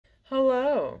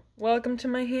Hello, welcome to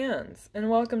my hands, and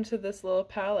welcome to this little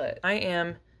palette. I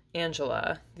am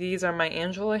Angela. These are my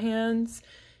Angela hands,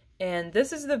 and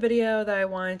this is the video that I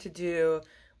wanted to do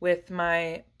with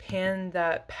my Pan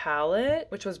That palette,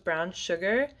 which was brown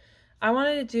sugar. I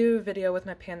wanted to do a video with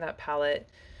my Pan That palette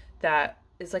that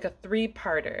is like a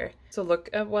three-parter. So look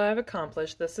at what I've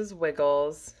accomplished. This is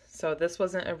Wiggles. So this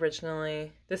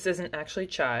isn't actually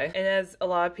chai. And as a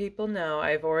lot of people know,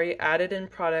 I've already added in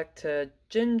product to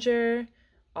ginger,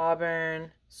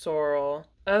 auburn, sorrel.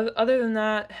 Other than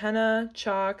that, henna,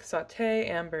 chalk, saute,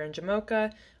 amber, and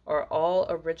jamocha are all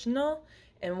original.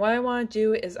 And what I want to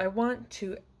do is I want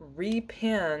to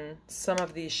repan some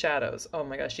of these shadows. Oh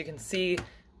my gosh, you can see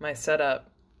my setup.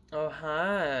 Oh,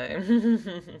 hi.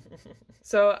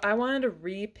 So I wanted to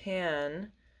repan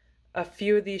a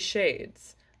few of these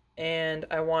shades. And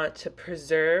I want to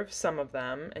preserve some of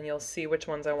them, and you'll see which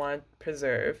ones I want to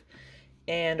preserve.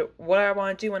 And what I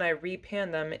want to do when I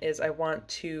repan them is I want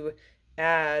to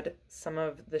add some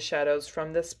of the shadows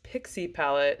from this Pixie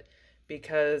palette,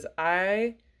 because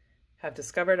I have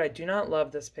discovered I do not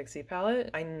love this Pixie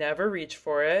palette. I never reach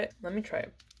for it. Let me try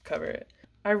to cover it.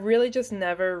 I really just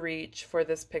never reach for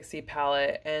this Pixie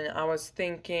palette, and I was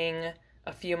thinking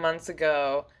a few months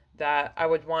ago that I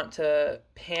would want to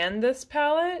pan this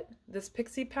palette, this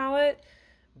Pixie palette,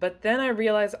 but then I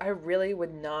realized I really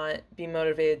would not be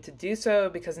motivated to do so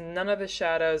because none of the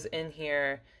shadows in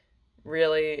here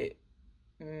really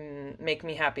make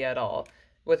me happy at all.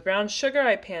 With brown sugar,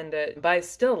 I panned it, but I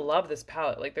still love this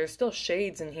palette. Like, there's still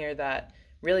shades in here that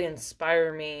really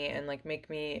inspire me and like make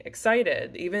me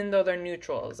excited, even though they're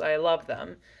neutrals. I love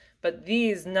them. But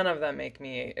these, none of them make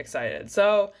me excited.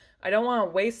 So I don't want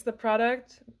to waste the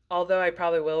product, although I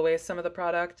probably will waste some of the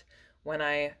product when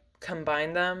I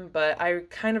combine them, but I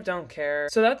kind of don't care.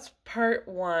 So that's part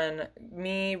one,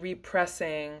 me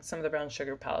repressing some of the brown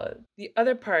sugar palette. The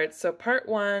other parts, so part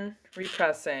one,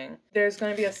 repressing. There's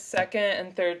going to be a second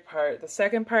and third part. The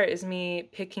second part is me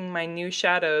picking my new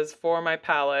shadows for my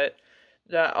palette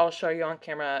that I'll show you on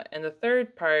camera. And the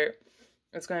third part,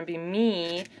 it's going to be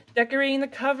me decorating the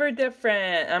cover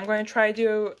different. I'm going to try to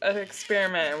do an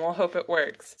experiment and we'll hope it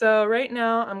works. So right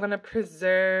now I'm going to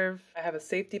preserve, I have a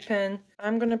safety pin.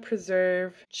 I'm going to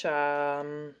preserve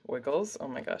Wiggles. Oh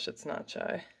my gosh, it's not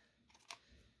chai.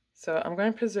 So I'm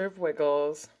going to preserve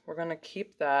Wiggles. We're going to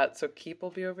keep that, so keep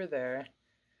will be over there.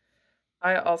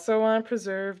 I also want to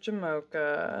preserve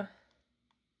Jamocha.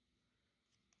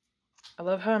 I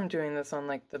love how I'm doing this on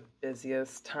like the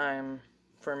busiest time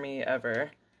for me ever,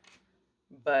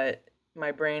 but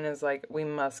my brain is like, we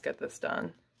must get this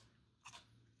done.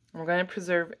 I'm going to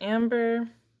preserve amber.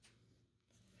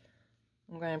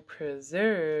 I'm going to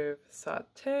preserve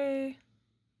saute.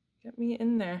 Get me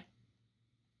in there.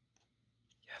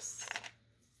 Yes.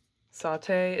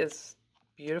 Saute is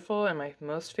beautiful and my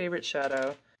most favorite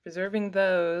shadow. Preserving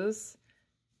those.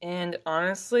 And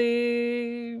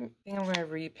honestly, I think I'm going to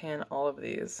repan all of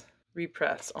these.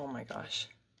 Repress. Oh my gosh.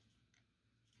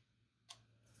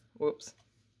 Whoops.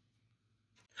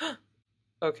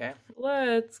 Okay,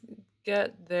 let's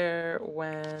get there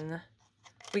when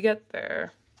we get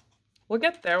there. We'll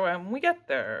get there when we get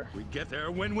there. We get there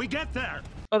when we get there!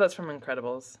 Oh, that's from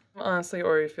Incredibles. I'm honestly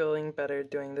already feeling better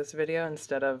doing this video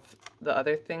instead of the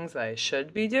other things that I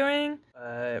should be doing.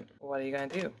 But what are you gonna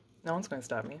do? No one's gonna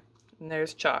stop me. And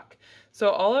there's chalk. So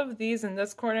all of these in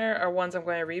this corner are ones I'm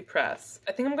going to repress.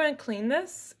 I think I'm going to clean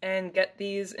this and get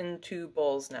these into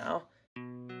bowls now.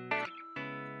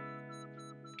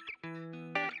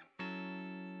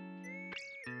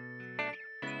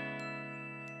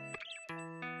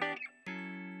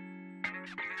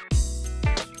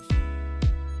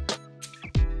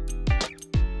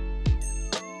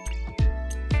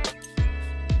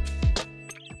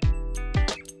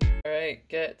 Alright,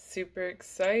 get super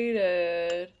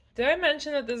excited. Did I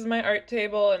mention that this is my art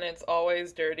table and it's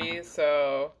always dirty?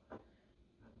 So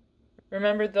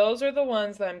remember, those are the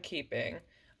ones that I'm keeping.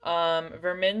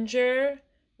 Verminger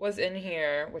was in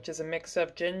here, which is a mix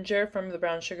of ginger from the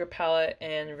brown sugar palette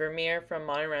and Vermeer from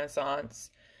Modern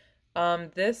Renaissance.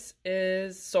 This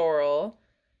is sorrel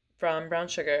from brown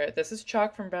sugar. This is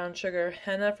chalk from brown sugar,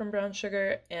 henna from brown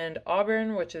sugar, and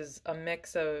auburn, which is a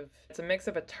mix of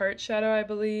a tart shadow, I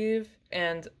believe,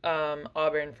 and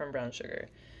auburn from brown sugar.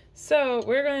 So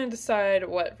we're going to decide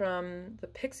what from the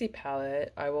Pixie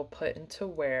palette I will put into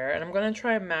where, and I'm going to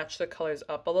try and match the colors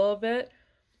up a little bit.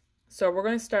 So we're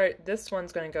going to start, this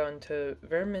one's going to go into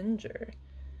Verminger.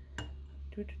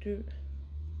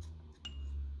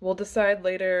 We'll decide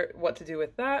later what to do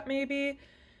with that, maybe.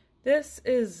 This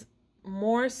is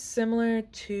more similar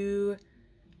to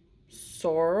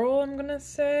sorrel, I'm gonna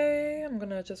say. I'm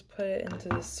gonna just put it into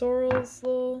the sorrel's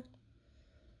little,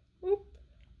 whoop.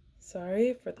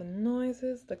 Sorry for the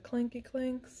noises, the clanky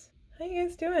clanks. How you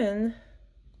guys doing?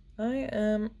 I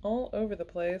am all over the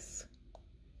place.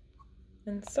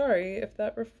 And sorry if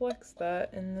that reflects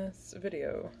that in this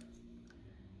video.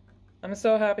 I'm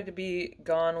so happy to be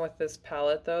gone with this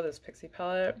palette though, this Pixie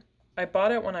palette. I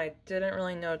bought it when I didn't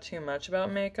really know too much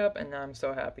about makeup, and now I'm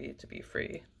so happy to be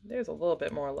free. There's a little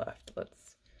bit more left.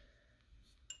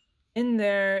 In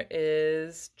there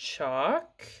is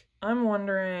chalk. I'm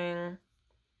wondering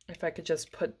if I could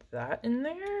just put that in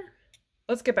there.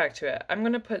 Let's get back to it. I'm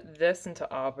gonna put this into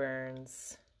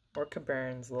Auburn's or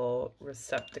Cabern's little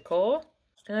receptacle.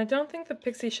 And I don't think the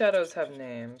Pixie shadows have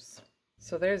names.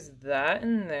 So there's that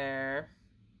in there.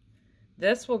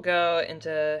 This will go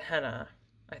into henna,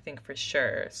 I think for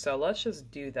sure. So let's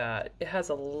just do that. It has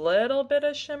a little bit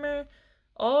of shimmer.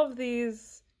 All of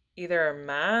these either are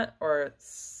matte or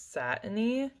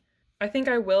satiny. I think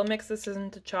I will mix this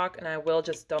into chalk, and I will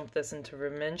just dump this into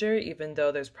Reminger, even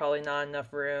though there's probably not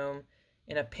enough room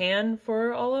in a pan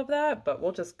for all of that, but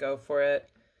we'll just go for it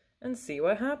and see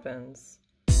what happens.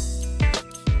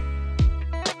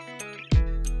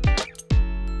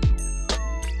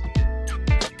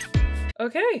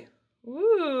 Okay,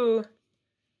 woo!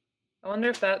 I wonder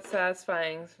if that's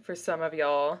satisfying for some of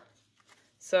y'all.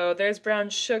 So there's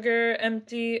Brown Sugar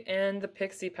empty and the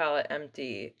Pixie palette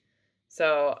empty.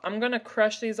 So I'm gonna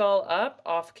crush these all up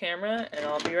off camera and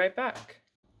I'll be right back.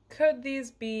 Could these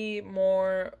be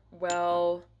more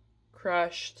well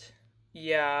crushed?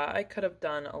 Yeah, I could have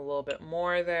done a little bit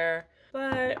more there,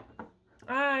 but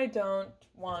I don't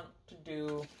want to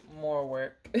do more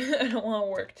work. I don't want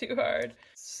to work too hard.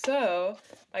 So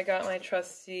I got my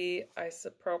trusty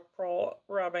isopropyl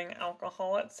rubbing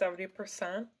alcohol at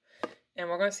 70%, and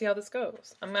we're going to see how this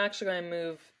goes. I'm actually going to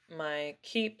move my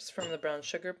keeps from the Brown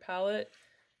Sugar palette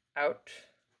out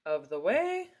of the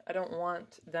way. I don't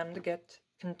want them to get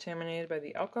contaminated by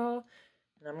the alcohol,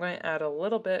 and I'm going to add a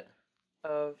little bit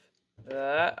of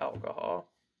that alcohol.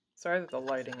 Sorry that the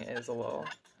lighting is a little,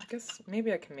 I guess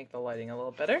maybe I can make the lighting a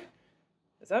little better.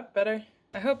 Is that better?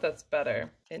 I hope that's better.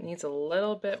 It needs a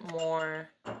little bit more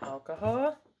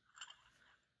alcohol.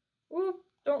 Whoop,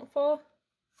 don't fall.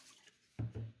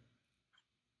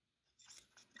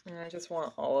 And I just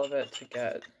want all of it to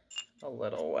get a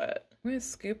little wet. I'm gonna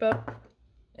scoop up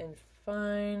and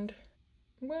find,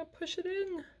 I'm gonna push it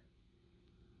in.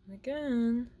 And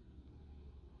again,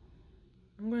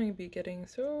 I'm going to be getting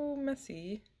so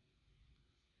messy.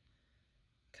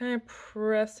 Kind of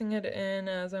pressing it in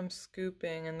as I'm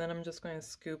scooping, and then I'm just going to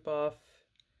scoop off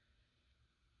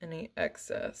any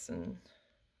excess and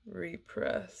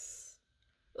repress.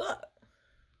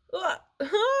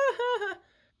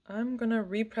 I'm gonna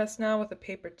repress now with a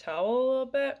paper towel a little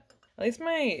bit. At least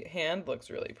my hand looks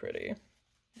really pretty.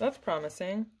 That's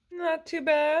promising. Not too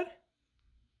bad.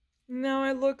 Now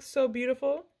I look so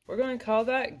beautiful. We're going to call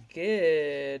that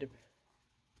good.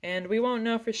 And we won't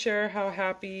know for sure how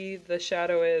happy the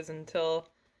shadow is until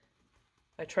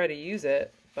I try to use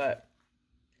it, but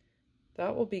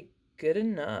that will be good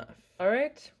enough. All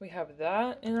right, we have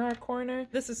that in our corner.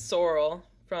 This is Sorrel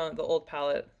from the old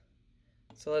palette.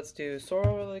 So let's do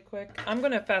Sorrel really quick. I'm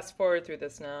gonna fast forward through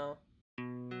this now.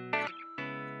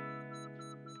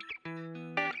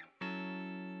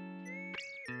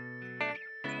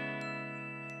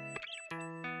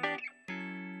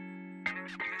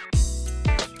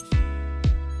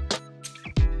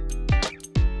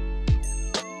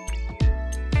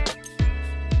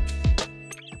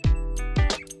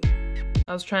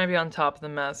 I was trying to be on top of the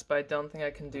mess, but I don't think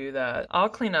I can do that. I'll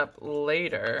clean up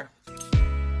later.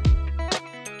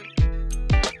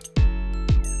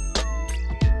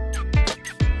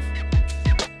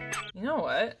 You know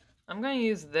what? I'm gonna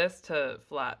use this to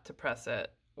press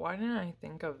it. Why didn't I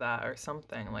think of that or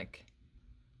something? Like,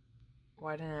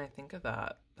 why didn't I think of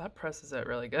that? That presses it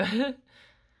really good.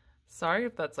 Sorry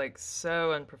if that's like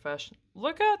so unprofessional.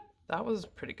 Look at, that was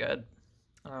pretty good.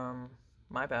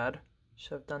 My bad.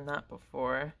 Should have done that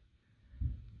before.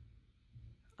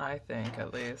 I think,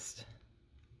 at least.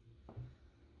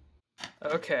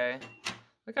 Okay.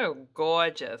 Look how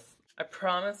gorgeous. I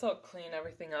promise I'll clean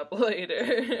everything up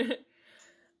later.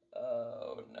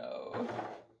 Oh no.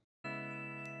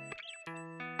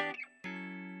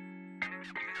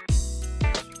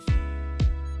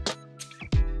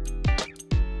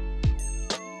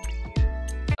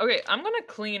 Okay, I'm gonna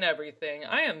clean everything.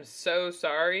 I am so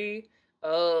sorry.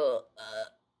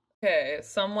 Okay,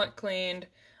 somewhat cleaned.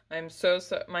 I'm so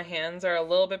my hands are a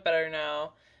little bit better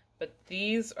now, but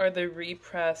these are the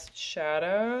repressed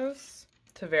shadows.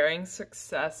 to varying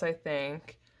success, I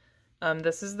think.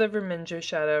 This is the Verminger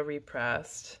shadow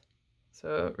repressed.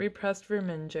 So repressed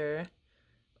Verminger.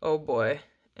 Oh boy.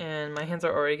 And my hands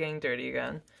are already getting dirty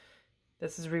again.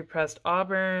 This is repressed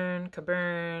Auburn,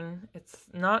 Caburn. It's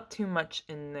not too much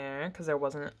in there because there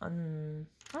wasn't, I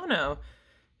don't know.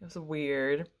 It was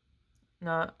weird.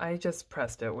 I just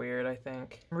pressed it weird, I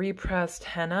think. Repressed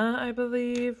Henna, I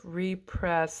believe.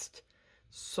 Repressed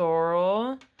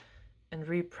Sorrel. And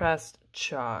repressed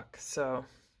Chalk. So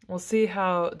we'll see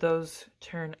how those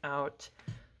turn out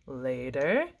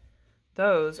later.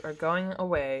 Those are going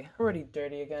away. Already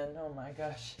dirty again. Oh my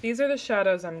gosh. These are the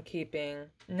shadows I'm keeping.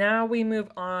 Now we move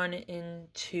on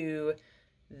into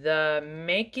the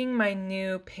making my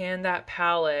new Pan That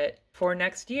palette for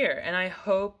next year. And I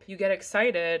hope you get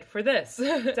excited for this.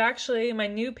 It's actually, my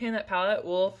new Pan That palette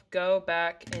will go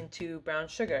back into brown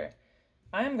sugar.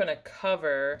 I am gonna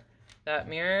cover that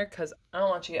mirror because I don't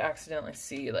want you to accidentally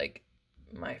see like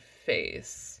my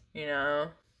face, you know?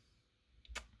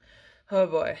 Oh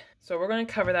boy. So we're going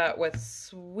to cover that with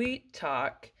Sweet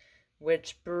Talk,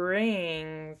 which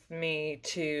brings me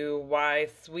to why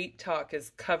Sweet Talk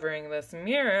is covering this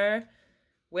mirror,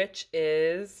 which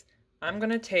is I'm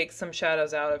going to take some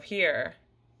shadows out of here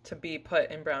to be put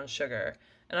in brown sugar.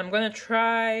 And I'm going to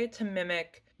try to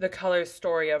mimic the color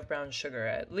story of brown sugar,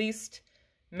 at least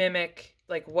mimic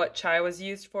like what chai was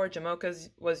used for. Jamocha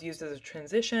was used as a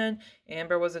transition.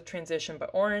 Amber was a transition,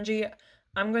 but orangey.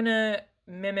 I'm going to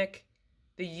mimic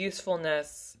the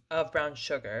usefulness of brown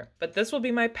sugar. But this will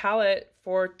be my palette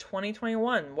for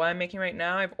 2021. What I'm making right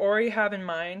now, I've already have in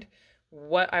mind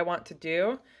what I want to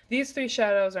do. These three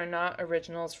shadows are not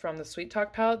originals from the Sweet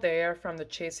Talk palette. They are from the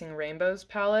Chasing Rainbows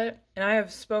palette. And I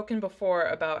have spoken before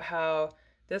about how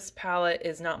this palette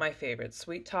is not my favorite.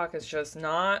 Sweet Talk is just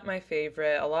not my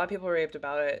favorite. A lot of people raved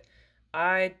about it.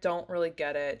 I don't really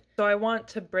get it. So I want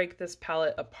to break this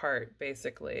palette apart,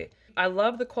 basically. I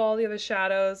love the quality of the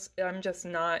shadows. I'm just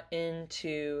not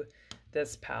into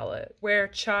this palette. Where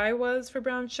Chai was for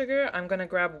brown sugar, I'm going to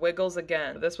grab Wiggles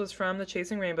again. This was from the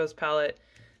Chasing Rainbows palette.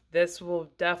 This will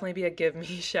definitely be a give me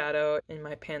shadow in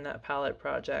my Pan That palette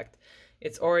project.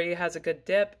 It already has a good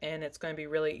dip and it's going to be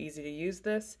really easy to use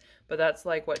this, but that's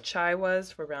like what Chai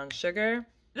was for brown sugar.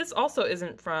 This also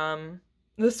isn't from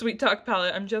the Sweet Talk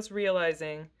palette, I'm just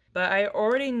realizing. But I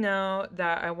already know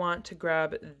that I want to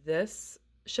grab this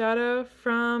shadow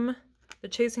from the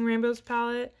Chasing Rainbows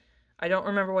palette. I don't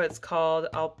remember what it's called.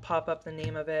 I'll pop up the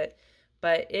name of it.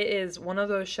 But it is one of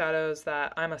those shadows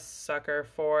that I'm a sucker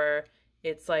for.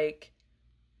 It's like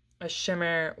a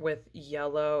shimmer with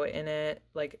yellow in it,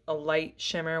 like a light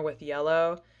shimmer with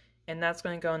yellow. And that's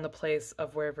going to go in the place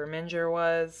of where Verminger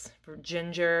was, for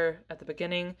Ginger at the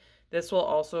beginning. This will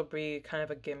also be kind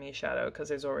of a gimme shadow because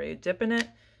there's already a dip in it.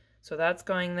 So that's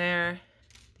going there.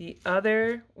 The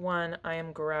other one I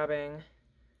am grabbing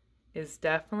is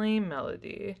definitely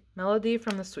Melody. Melody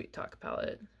from the Sweet Talk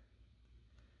palette.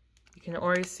 You can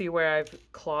already see where I've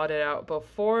clawed it out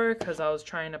before because I was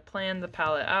trying to plan the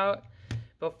palette out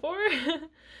before.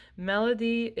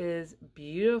 Melody is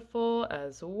beautiful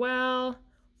as well.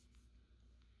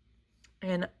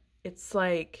 And it's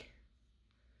like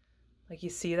you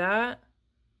see that?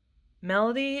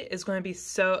 Melody is going to be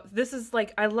so, this is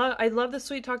like, I love the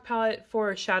Sweet Talk palette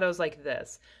for shadows like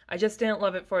this. I just didn't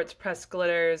love it for its pressed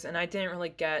glitters and I didn't really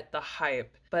get the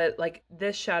hype. But like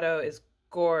this shadow is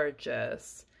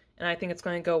gorgeous. And I think it's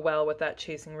going to go well with that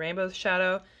Chasing Rainbows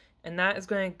shadow. And that is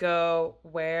going to go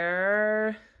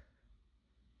where,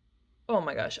 oh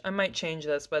my gosh, I might change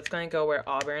this, but it's going to go where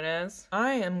Auburn is.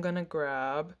 I am going to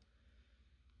grab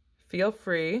Feel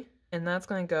Free, and that's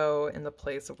going to go in the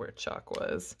place of where Chalk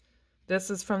was. This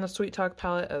is from the Sweet Talk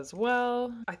palette as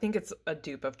well. I think it's a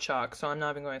dupe of Chalk, so I'm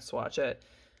not even going to swatch it.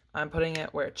 I'm putting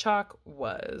it where Chalk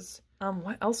was.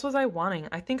 What else was I wanting?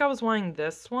 I think I was wanting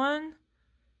this one.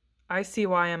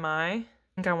 ICYMI. I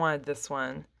think I wanted this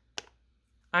one.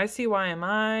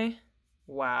 ICYMI.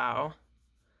 Wow.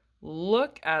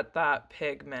 Look at that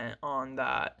pigment on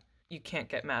that. You can't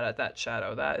get mad at that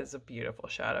shadow. That is a beautiful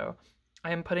shadow.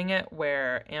 I am putting it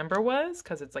where Amber was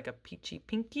because it's like a peachy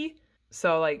pinky.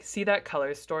 So like see that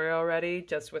color story already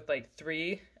just with like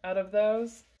 3 out of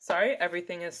those. Sorry,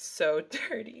 everything is so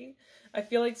dirty. I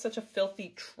feel like such a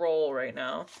filthy troll right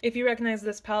now. If you recognize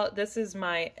this palette, this is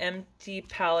my empty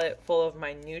palette full of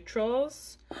my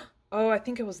neutrals. Oh, I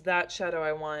think it was that shadow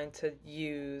I wanted to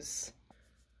use.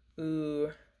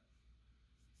 Ooh.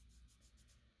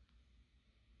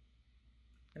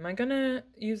 Am I gonna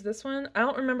use this one? I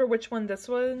don't remember which one this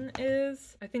one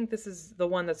is. I think this is the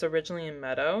one that's originally in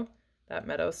Meadow. That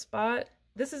Meadow spot.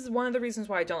 This is one of the reasons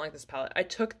why I don't like this palette. I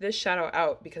took this shadow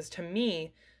out because to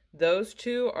me, those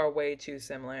two are way too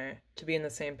similar to be in the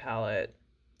same palette.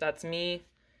 That's me.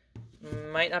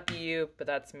 Might not be you, but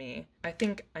that's me. I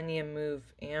think I need to move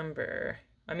Amber.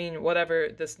 I mean, whatever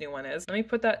this new one is. Let me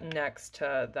put that next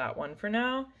to that one for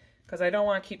now, because I don't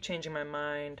want to keep changing my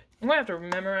mind. I'm going to have to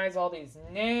memorize all these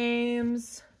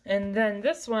names. And then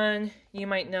this one, you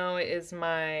might know, is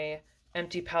my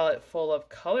empty palette full of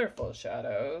colorful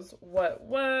shadows. What?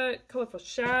 Colorful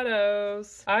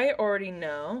shadows. I already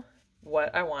know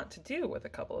what I want to do with a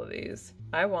couple of these.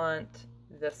 I want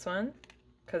this one,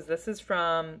 because this is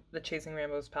from the Chasing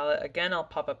Rainbows palette. Again, I'll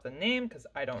pop up the name because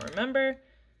I don't remember.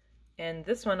 And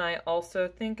this one I also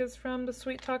think is from the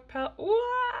Sweet Talk palette.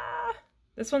 Wah!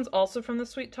 This one's also from the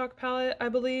Sweet Talk palette, I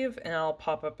believe, and I'll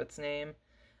pop up its name.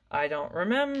 I don't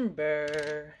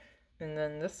remember. And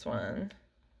then this one.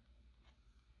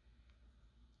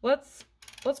 Let's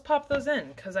pop those in,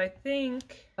 because I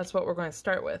think that's what we're going to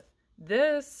start with.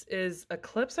 This is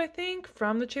Eclipse, I think,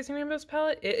 from the Chasing Rainbows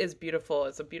palette. It is beautiful.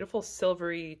 It's a beautiful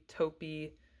silvery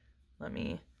taupey.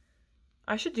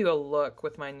 I should do a look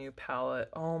with my new palette.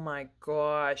 Oh my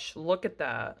gosh, look at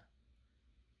that.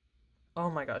 Oh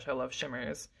my gosh, I love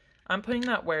shimmers. I'm putting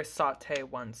that where Sauté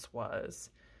once was.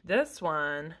 This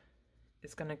one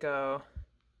is gonna go,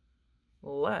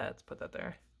 let's put that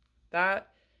there. That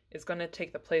is gonna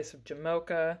take the place of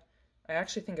Jamocha. I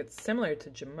actually think it's similar to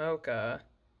Jamocha.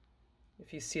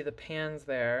 If you see the pans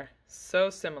there, so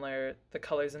similar, the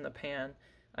colors in the pan.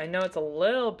 I know it's a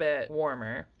little bit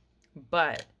warmer,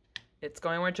 but it's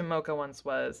going where Jamocha once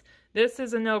was. This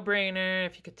is a no-brainer.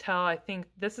 If you could tell, I think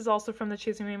this is also from the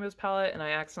Chasing Rainbows palette, and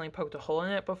I accidentally poked a hole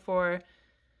in it before.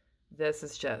 This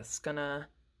is just gonna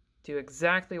do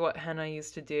exactly what henna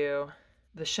used to do.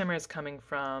 The shimmer is coming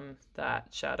from that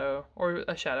shadow, or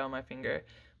a shadow on my finger,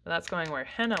 but that's going where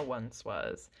henna once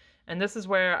was. And this is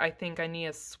where I think I need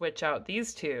to switch out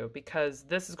these two, because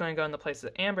this is going to go in the place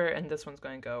of Amber, and this one's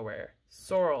going to go where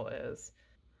Sorrel is.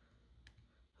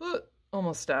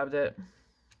 Almost stabbed it.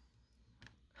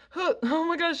 Oh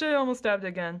my gosh, I almost stabbed it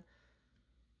again.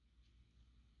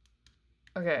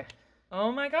 Okay.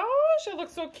 Oh my gosh, it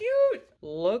looks so cute.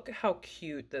 Look how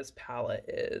cute this palette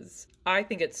is. I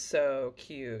think it's so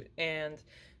cute. And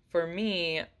for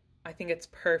me, I think it's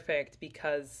perfect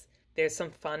because there's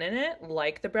some fun in it.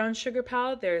 Like the Brown Sugar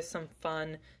palette, there's some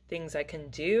fun things I can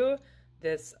do.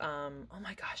 This, oh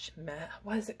my gosh,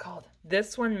 what is it called?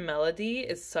 This one, Melody,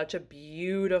 is such a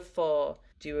beautiful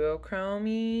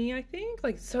duochrome, I think.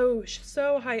 Like so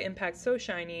high impact, so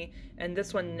shiny. And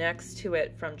this one next to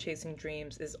it from Chasing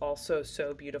Dreams is also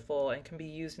so beautiful and can be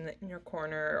used in the inner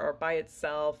corner or by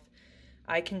itself.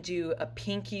 I can do a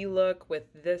pinky look with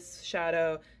this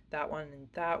shadow, that one,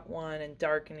 and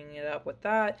darkening it up with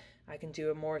that. I can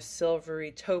do a more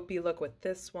silvery taupey look with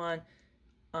this one.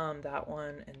 That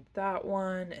one, and that.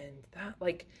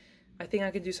 Like, I think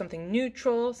I could do something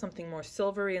neutral, something more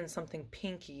silvery, and something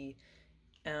pinky,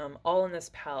 all in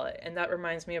this palette. And that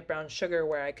reminds me of Brown Sugar,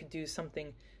 where I could do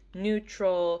something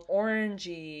neutral,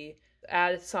 orangey,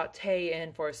 add Sauté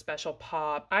in for a special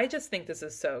pop. I just think this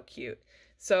is so cute.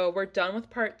 So we're done with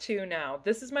part 2 now.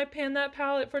 This is my Pan That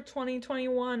palette for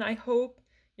 2021. I hope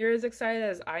you're as excited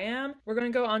as I am. We're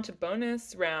going to go on to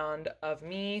bonus round of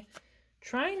me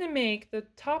trying to make the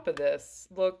top of this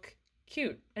look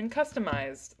cute and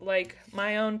customized, like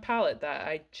my own palette that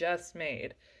I just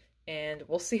made. And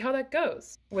we'll see how that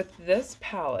goes. With this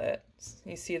palette,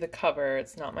 you see the cover,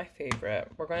 it's not my favorite.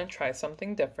 We're going to try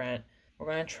something different. We're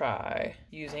going to try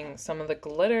using some of the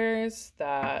glitters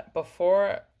that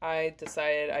before I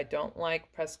decided I don't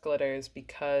like pressed glitters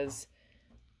because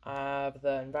of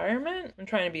the environment. I'm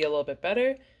trying to be a little bit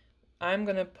better. I'm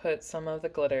going to put some of the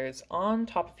glitters on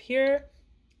top of here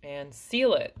and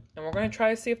seal it. And we're going to try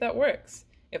to see if that works.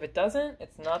 If it doesn't,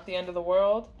 it's not the end of the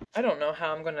world. I don't know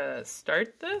how I'm going to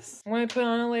start this. I'm going to put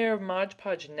on a layer of Mod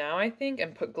Podge now, I think,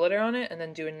 and put glitter on it, and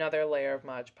then do another layer of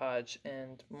Mod Podge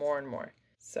and more.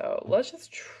 So let's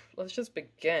just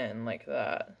begin like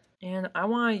that. And I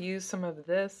want to use some of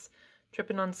this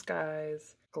Trippin' on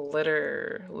Skies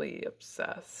Glitterly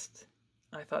Obsessed.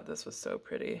 I thought this was so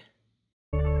pretty.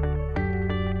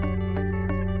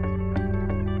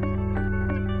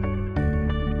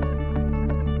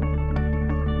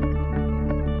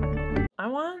 I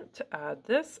want to add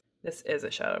this. This is a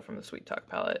shadow from the Sweet Talk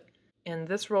palette. And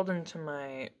this rolled into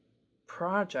my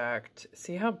project.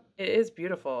 See how it is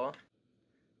beautiful,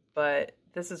 but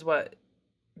this is what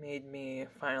made me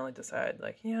finally decide,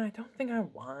 like, yeah, I don't think I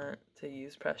want to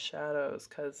use pressed shadows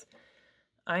because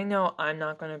I know I'm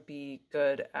not going to be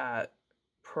good at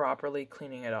properly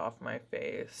cleaning it off my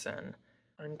face, and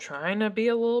I'm trying to be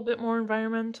a little bit more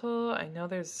environmental. I know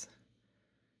there's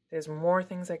more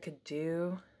things I could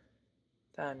do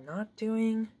that I'm not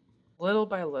doing. Little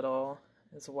by little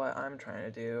is what I'm trying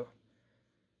to do.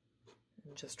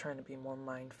 I'm just trying to be more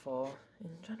mindful in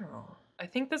general. I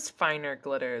think this finer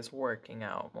glitter is working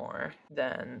out more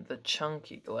than the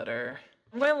chunky glitter.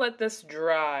 I'm going to let this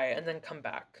dry and then come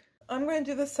back. I'm going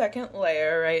to do the second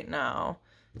layer right now.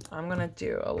 I'm going to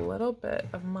do a little bit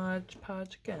of Mod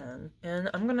Podge again. And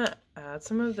I'm going to add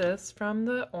some of this from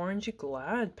the Orangey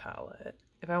Glad palette.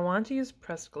 If I wanted to use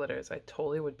pressed glitters, I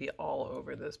totally would be all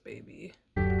over this baby.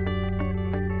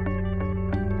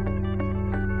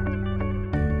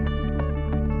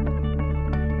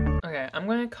 Okay, I'm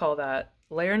going to call that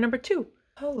layer number 2.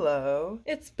 Hello.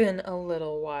 It's been a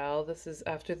little while. This is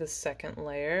after the second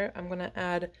layer. I'm going to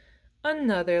add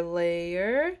another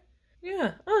layer.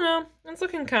 Yeah, I don't know. It's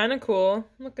looking kind of cool.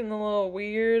 Looking a little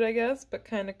weird, I guess, but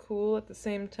kind of cool at the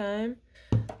same time.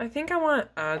 I think I want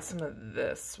to add some of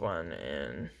this one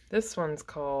in. This one's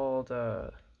called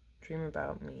Dream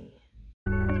About Me.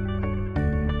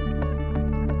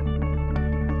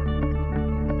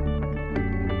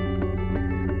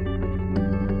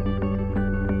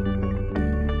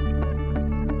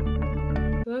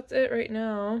 So that's it right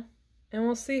now. And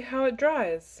we'll see how it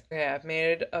dries. Okay, I've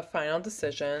made a final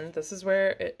decision. This is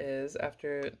where it is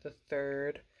after the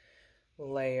third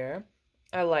layer.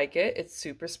 I like it. It's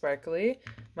super sparkly.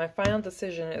 My final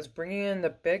decision is bringing in the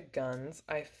big guns.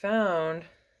 I found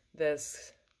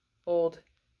this old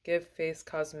Give Face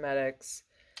Cosmetics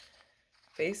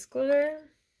face glitter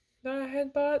that I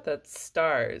had bought that's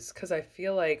stars, because I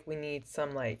feel like we need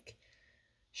some like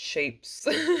shapes.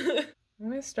 I'm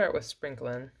going to start with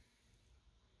sprinkling.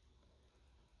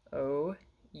 Oh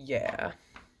yeah.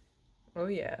 Oh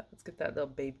yeah. Let's get that little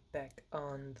baby back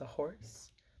on the horse.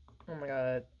 Oh my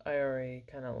god, I already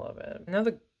kind of love it. I know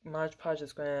the Mod Podge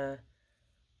is going to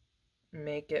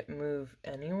make it move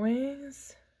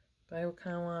anyways, but I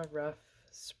kind of want a rough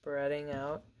spreading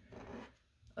out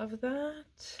of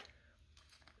that.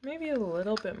 Maybe a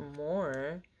little bit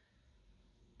more,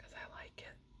 because I like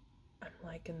it. I'm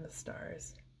liking the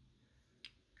stars.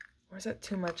 Or is that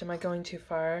too much? Am I going too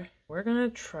far? We're gonna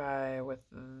try with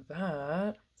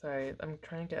that. Sorry, I'm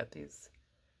trying to get these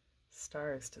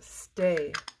stars to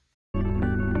stay.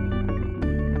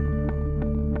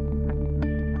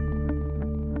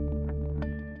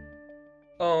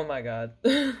 Oh my god.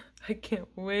 I can't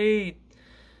wait.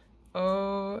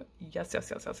 Oh, yes,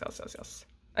 yes, yes, yes, yes, yes, yes.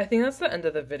 I think that's the end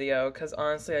of the video, because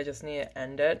honestly, I just need to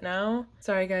end it now.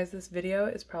 Sorry guys, this video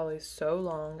is probably so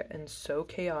long and so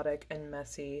chaotic and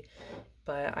messy,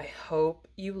 but I hope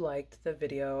you liked the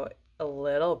video a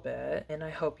little bit, and I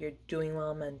hope you're doing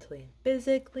well mentally and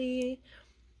physically,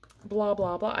 blah,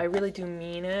 blah, blah. I really do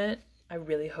mean it. I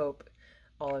really hope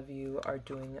all of you are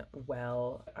doing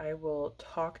well. I will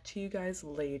talk to you guys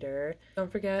later.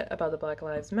 Don't forget about the Black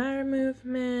Lives Matter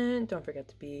movement. Don't forget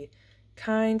to be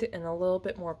kind and a little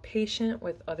bit more patient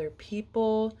with other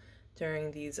people during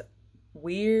these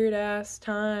weird ass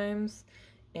times.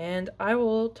 And I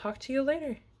will talk to you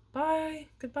later. Bye.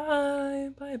 Goodbye.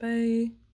 Bye bye.